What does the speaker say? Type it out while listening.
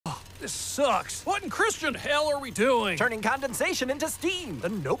This sucks. What in Christian hell are we doing? Turning condensation into steam, the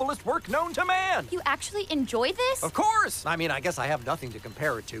noblest work known to man. You actually enjoy this? Of course! I mean, I guess I have nothing to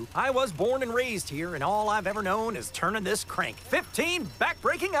compare it to. I was born and raised here, and all I've ever known is turning this crank 15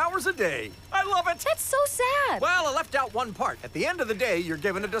 back-breaking hours a day. I love it! That's so sad. Well, I left out one part. At the end of the day, you're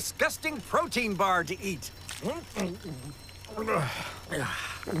given a disgusting protein bar to eat.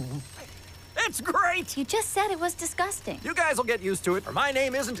 It's great! You just said it was disgusting. You guys will get used to it, or my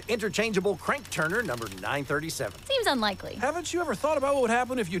name isn't Interchangeable Crank Turner number 937. Seems unlikely. Haven't you ever thought about what would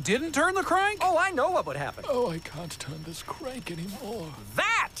happen if you didn't turn the crank? Oh, I know what would happen. Oh, I can't turn this crank anymore.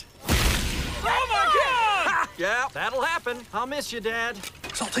 That! Oh my God! Ha! Yeah, that'll happen. I'll miss you, Dad.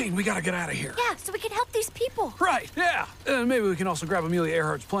 Saltine, we gotta get out of here. Yeah, so we can help these people. Right, yeah. And maybe we can also grab Amelia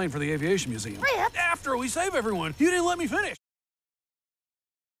Earhart's plane for the Aviation Museum. Rip. After we save everyone. You didn't let me finish.